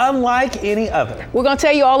feud unlike any other. We're going to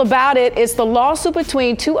tell you all about it. It's the lawsuit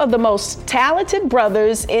between two of the most talented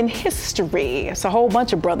brothers in history. It's a whole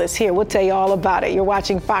bunch of brothers here. We'll tell you all about it. You're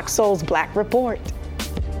watching Fox Soul's Black Report.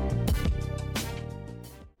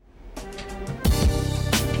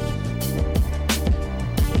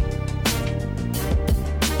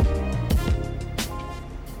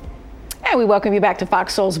 And we welcome you back to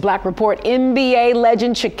Fox Soul's Black Report. NBA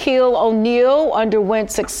legend Shaquille O'Neal underwent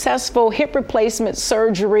successful hip replacement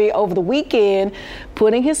surgery over the weekend,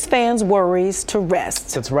 putting his fans' worries to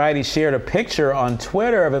rest. That's right. He shared a picture on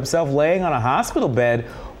Twitter of himself laying on a hospital bed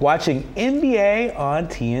watching NBA on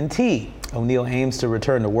TNT. O'Neal aims to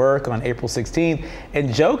return to work on April 16th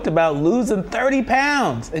and joked about losing 30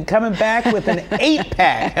 pounds and coming back with an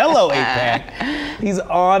 8-pack. Hello, 8-pack. He's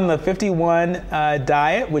on the 51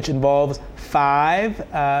 diet, which involves 5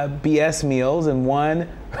 BS meals and 1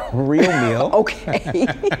 real meal. Okay.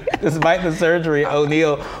 Despite the surgery,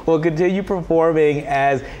 O'Neal will continue performing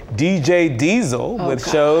as DJ Diesel with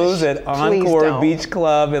shows at Encore Beach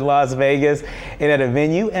Club in Las Vegas and at a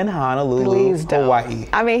venue in Honolulu, Hawaii.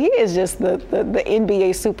 I mean, he is just the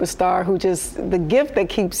NBA superstar who just, the gift that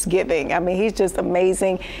keeps giving. I mean, he's just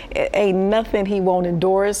amazing. Ain't nothing he won't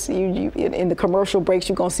endorse. You in the commercial breaks,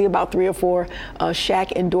 you're going to see about 3 or 4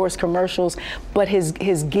 Shaq endorsed commercials, but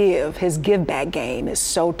his give back game is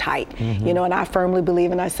so tight, you know, and I firmly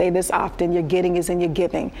believe, and I say this often, your getting is in your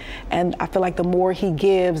giving. And I feel like the more he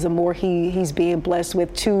gives, the more he's being blessed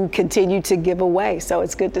with to continue to give away. So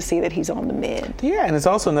it's good to see that he's on the mend. Yeah, and it's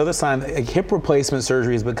also another sign that hip replacement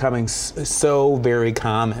surgery is becoming so very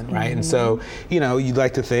common, right? And so, you know, you'd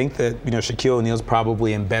like to think that, you know, Shaquille O'Neal's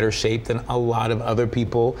probably in better shape than a lot of other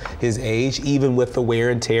people his age, even with the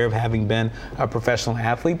wear and tear of having been a professional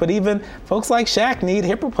athlete. But even folks like Shaq need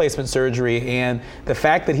hip replacement surgery, and the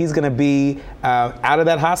fact that he's going to be out of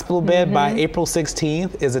that hospital bed by April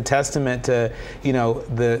 16th is a testament to, you know,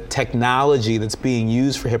 the technology that's being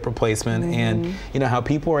used for hip replacement and, you know, how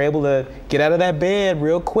people are able to get out of that bed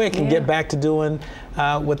real quick and get back to doing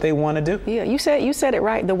what they want to do. Yeah, you said it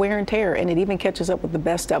right, the wear and tear, and it even catches up with the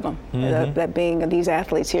best of them, that being these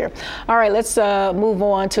athletes here. All right, let's move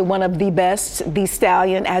on to one of the best, the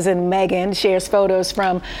stallion, as in Megan, shares photos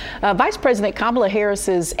from Vice President Kamala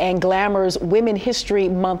Harris's and Glamour's Women History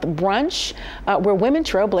Month brunch, where women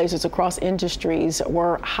trailblazers across industries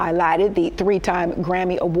were highlighted. The 3-time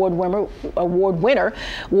Grammy Award winner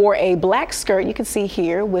wore a black skirt, you can see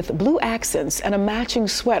here, with blue accents and a matching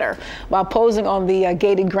sweater while posing on the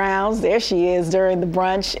gated grounds. There she is during the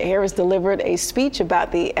brunch. Harris delivered a speech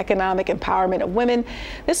about the economic empowerment of women.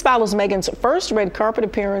 This follows Megan's first red carpet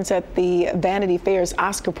appearance at the Vanity Fair's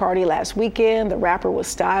Oscar party last weekend. The rapper was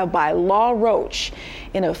styled by Law Roach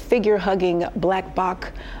in a figure-hugging black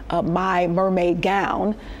Bach My Mermaid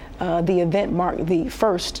gown. The event marked the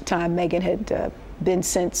first time Megan had been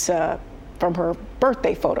since from her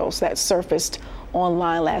birthday photos that surfaced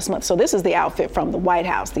online last month. So this is the outfit from the White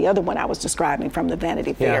House. The other one I was describing from the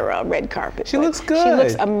Vanity Fair red carpet. She looks good. She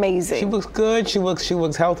looks amazing. She looks good. She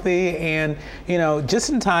looks healthy, and, you know, just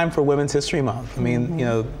in time for Women's History Month. I mean, you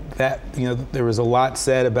know, there was a lot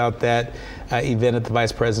said about that event at the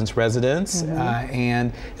Vice President's residence,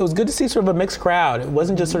 and it was good to see sort of a mixed crowd. It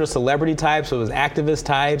wasn't just sort of celebrity types, it was activist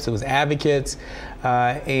types, it was advocates,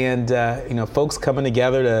 and you know, folks coming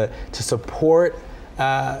together to support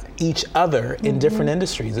each other in different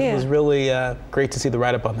industries. It was really great to see the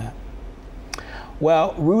write-up on that.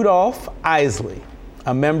 Well, Rudolph Isley,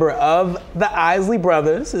 a member of the Isley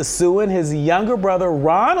brothers, is suing his younger brother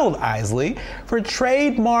Ronald Isley for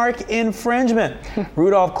trademark infringement.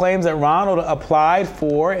 Rudolph claims that Ronald applied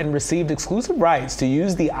for and received exclusive rights to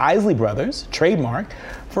use the Isley brothers' trademark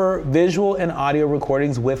for visual and audio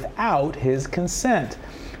recordings without his consent.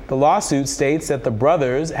 The lawsuit states that the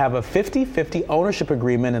brothers have a 50-50 ownership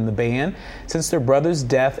agreement in the band since their brother's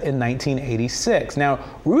death in 1986. Now,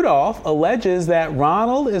 Rudolph alleges that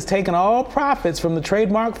Ronald is taking all profits from the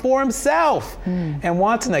trademark for himself and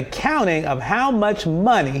wants an accounting of how much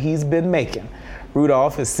money he's been making.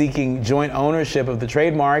 Rudolph is seeking joint ownership of the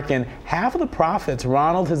trademark and half of the profits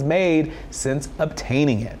Ronald has made since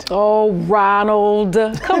obtaining it. Oh, Ronald,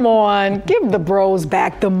 come on, give the bros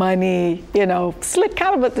back the money. You know, slick,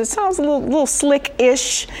 kind of, it sounds a little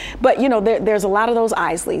slick-ish, but you know, there's a lot of those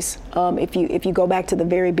Isleys. If you go back to the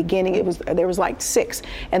very beginning, there was like 6,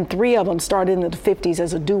 and 3 of them started in the 50s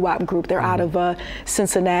as a doo-wop group. They're out of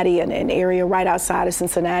Cincinnati, an area right outside of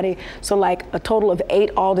Cincinnati. So like a total of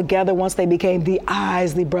 8 altogether once they became the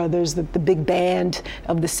Isley Brothers, the big band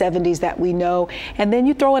of the 70s that we know. And then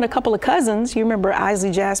you throw in a couple of cousins. You remember Isley,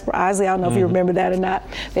 Jasper Isley? I don't know if you remember that or not.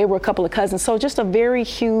 They were a couple of cousins. So just a very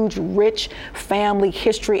huge, rich family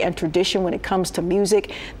history and tradition when it comes to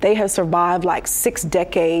music. They have survived like 6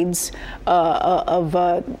 decades of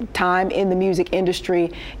time in the music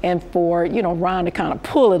industry. And for, you know, Ron to kind of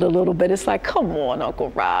pull it a little bit, it's like, come on, Uncle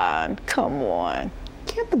Ron, come on.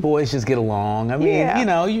 Can't the boys just get along? I mean, you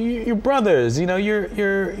know, you're brothers. You know, you're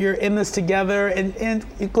in this together, and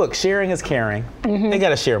look, sharing is caring. They got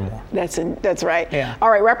to share more. That's right. Yeah. All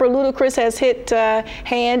right, rapper Ludacris has hit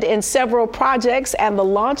hand in several projects, and the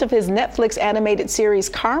launch of his Netflix animated series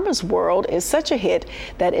Karma's World is such a hit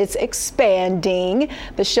that it's expanding.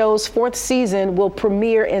 The show's 4th season will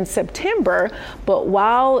premiere in September, but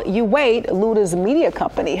while you wait, Luda's media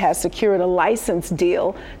company has secured a license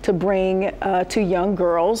deal to bring to young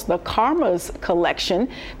girls the Karma's collection,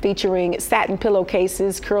 featuring satin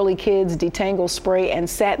pillowcases, curly kids, detangle spray, and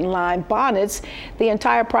satin lined bonnets. The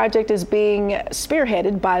entire project is being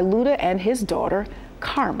spearheaded by Luda and his daughter,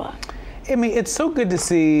 Karma. I mean, it's so good to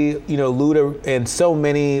see, you know, Luda and so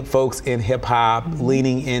many folks in hip hop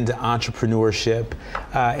leaning into entrepreneurship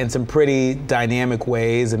in some pretty dynamic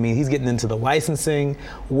ways. I mean, he's getting into the licensing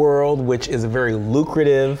world, which is a very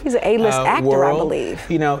lucrative He's an A-list actor, world. I believe.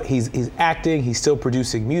 You know, he's acting, he's still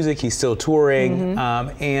producing music, he's still touring,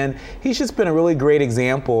 and he's just been a really great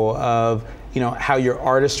example of, you know, how your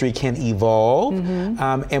artistry can evolve,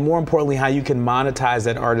 and more importantly, how you can monetize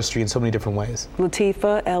that artistry in so many different ways.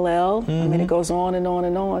 Latifah, LL, I mean, it goes on and on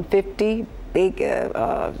and on. 50, Big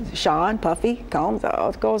Sean, Puffy, Combs,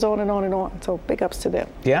 it goes on and on and on. So big ups to them.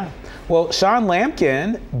 Yeah. Well, Sean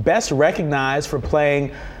Lampkin, best recognized for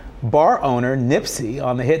playing bar owner Nipsey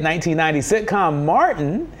on the hit 1990 sitcom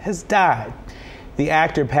Martin, has died. The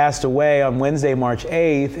actor passed away on Wednesday, March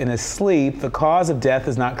 8th in his sleep. The cause of death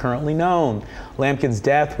is not currently known. Lampkin's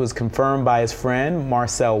death was confirmed by his friend,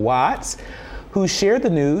 Marcel Watts, who shared the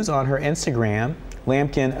news on her Instagram.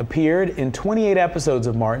 Lampkin appeared in 28 episodes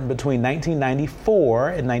of Martin between 1994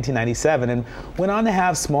 and 1997 and went on to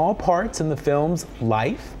have small parts in the films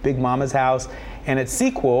Life, Big Mama's House, and its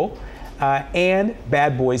sequel, and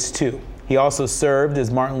Bad Boys 2. He also served as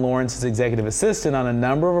Martin Lawrence's executive assistant on a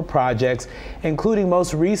number of projects, including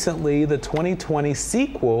most recently the 2020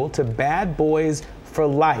 sequel to Bad Boys for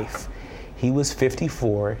Life. He was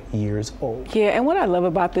 54 years old. Yeah, and what I love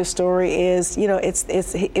about this story is, you know,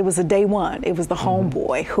 it was a day one. It was the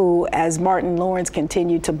homeboy who, as Martin Lawrence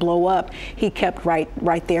continued to blow up, he kept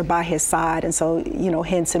right there by his side. And so, you know,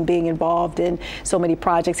 hence him being involved in so many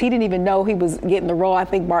projects. He didn't even know he was getting the role. I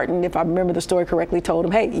think Martin, if I remember the story correctly, told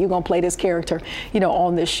him, hey, you're gonna play this character, you know,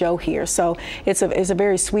 on this show here. So it's a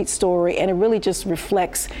very sweet story, and it really just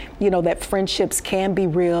reflects, you know, that friendships can be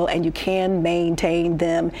real and you can maintain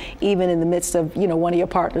them even in the midst of, you know, one of your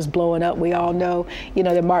partners blowing up. We all know, you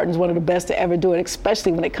know, that Martin's one of the best to ever do it,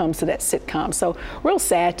 especially when it comes to that sitcom. So real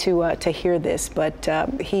sad to hear this, but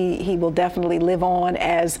he will definitely live on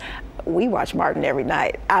as we watch Martin every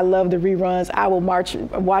night. I love the reruns. I will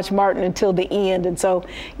watch Martin until the end. And so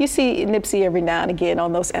you see Nipsey every now and again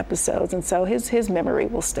on those episodes. And so his memory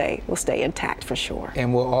will stay intact for sure.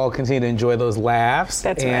 And we'll all continue to enjoy those laughs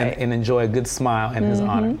and enjoy a good smile in his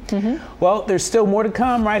honor. Well, there's still more to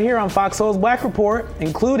come right here on Fox Soul's Black Report,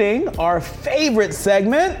 including our favorite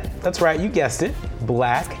segment. That's right, you guessed it,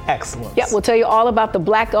 Black Excellence. Yep, we'll tell you all about the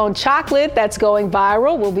Black-owned chocolate that's going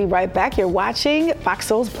viral. We'll be right back. You're watching Fox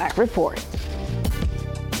Soul's Black Report.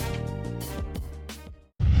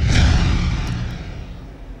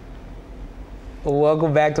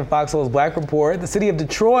 Welcome back to Fox Soul's Black Report. The city of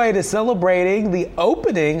Detroit is celebrating the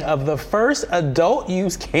opening of the first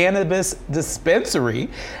adult-use cannabis dispensary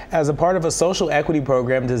as a part of a social equity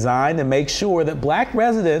program designed to make sure that Black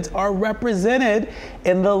residents are represented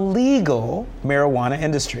in the legal marijuana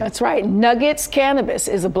industry. That's right. Nuggets Cannabis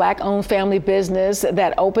is a Black-owned family business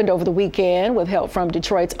that opened over the weekend with help from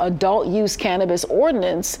Detroit's adult-use cannabis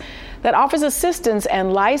ordinance that offers assistance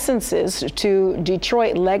and licenses to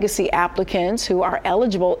Detroit legacy applicants who are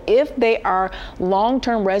eligible if they are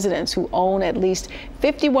long-term residents who own at least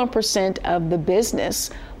 51% of the business,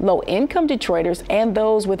 low-income Detroiters, and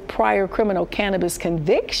those with prior criminal cannabis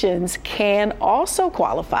convictions can also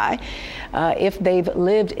qualify if they've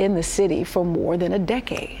lived in the city for more than a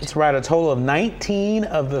decade. That's right. A total of 19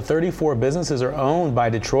 of the 34 businesses are owned by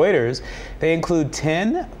Detroiters. They include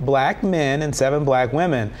 10 black men and 7 black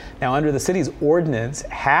women. Now, under the city's ordinance,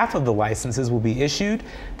 half of the licenses will be issued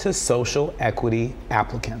to social equity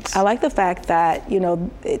applicants. I like the fact that,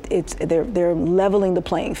 they're leveling the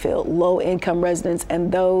playing field. Low-income residents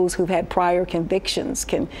and those who've had prior convictions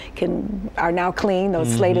are now clean.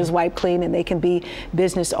 Those slate is wiped clean, and they can be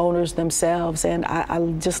business owners themselves. And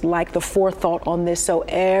I just like the forethought on this, so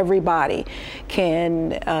everybody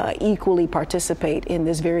can equally participate in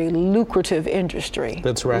this very lucrative industry.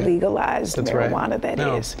 That's right. Legalized marijuana, right. that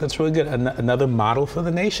is. That's really good. Another model for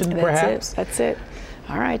the nation, perhaps. That's it.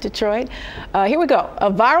 All right, Detroit. Here we go.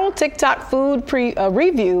 A viral TikTok food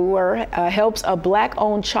reviewer helps a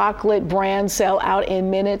black-owned chocolate brand sell out in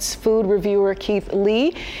minutes. Food reviewer Keith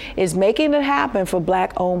Lee is making it happen for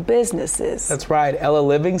black-owned businesses. That's right. Ella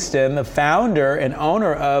Livingston, the founder and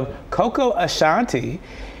owner of Coco Ashanti,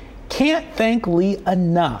 can't thank Lee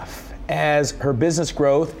enough as her business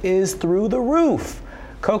growth is through the roof.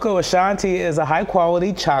 Coco Ashanti is a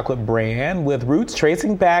high-quality chocolate brand with roots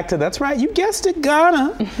tracing back to, that's right, you guessed it,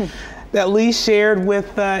 Ghana, that Lee shared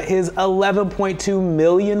with his 11.2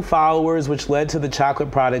 million followers, which led to the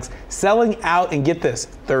chocolate products selling out in, get this,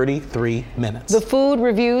 33 minutes. The food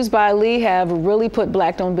reviews by Lee have really put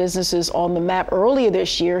black-owned businesses on the map. Earlier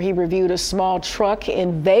this year, he reviewed a small truck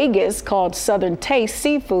in Vegas called Southern Taste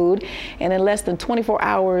Seafood, and in less than 24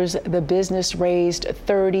 hours, the business raised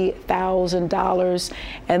 $30,000.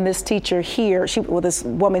 And this teacher here, this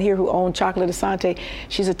woman here who owned Chocolate Asante,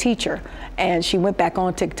 she's a teacher, and she went back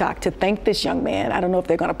on TikTok to thank this young man. I don't know if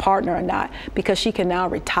they're going to partner or not, because she can now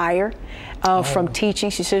retire from teaching.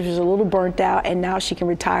 She said she was a little burnt out, and now she can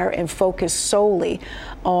retire and focus solely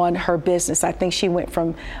on her business. I think she went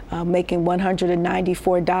from making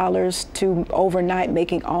 $194 to overnight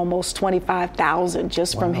making almost $25,000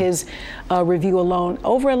 just from his review alone.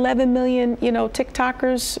 Over 11 million,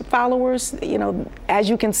 TikTokers, followers. As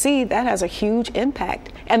you can see, that has a huge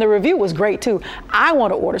impact. And the review was great too. I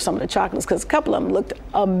want to order some of the chocolates because a couple of them looked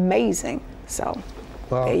amazing. So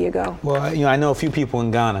there you go. Well, I know a few people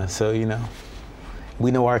in Ghana, so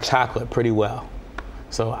we know our chocolate pretty well.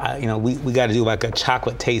 So we got to do like a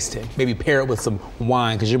chocolate tasting. Maybe pair it with some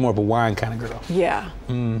wine, because you're more of a wine kind of girl. Yeah.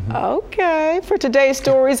 Mm-hmm. Okay. For today's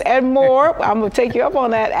stories and more, I'm going to take you up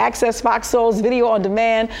on that. Access Fox Soul's video on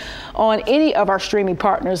demand on any of our streaming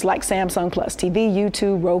partners like Samsung Plus TV,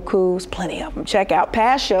 YouTube, Roku, plenty of them. Check out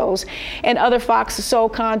past shows and other Fox Soul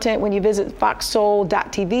content when you visit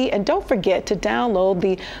foxsoul.tv. And don't forget to download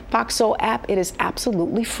the Fox Soul app. It is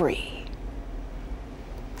absolutely free.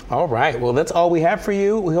 All right. Well, that's all we have for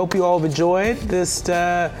you. We hope you all have enjoyed this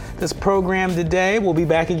program today. We'll be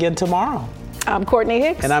back again tomorrow. I'm Courtney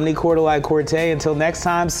Hicks. And I'm Nicordelai Corte. Until next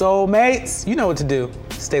time, soulmates, you know what to do.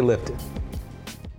 Stay lifted.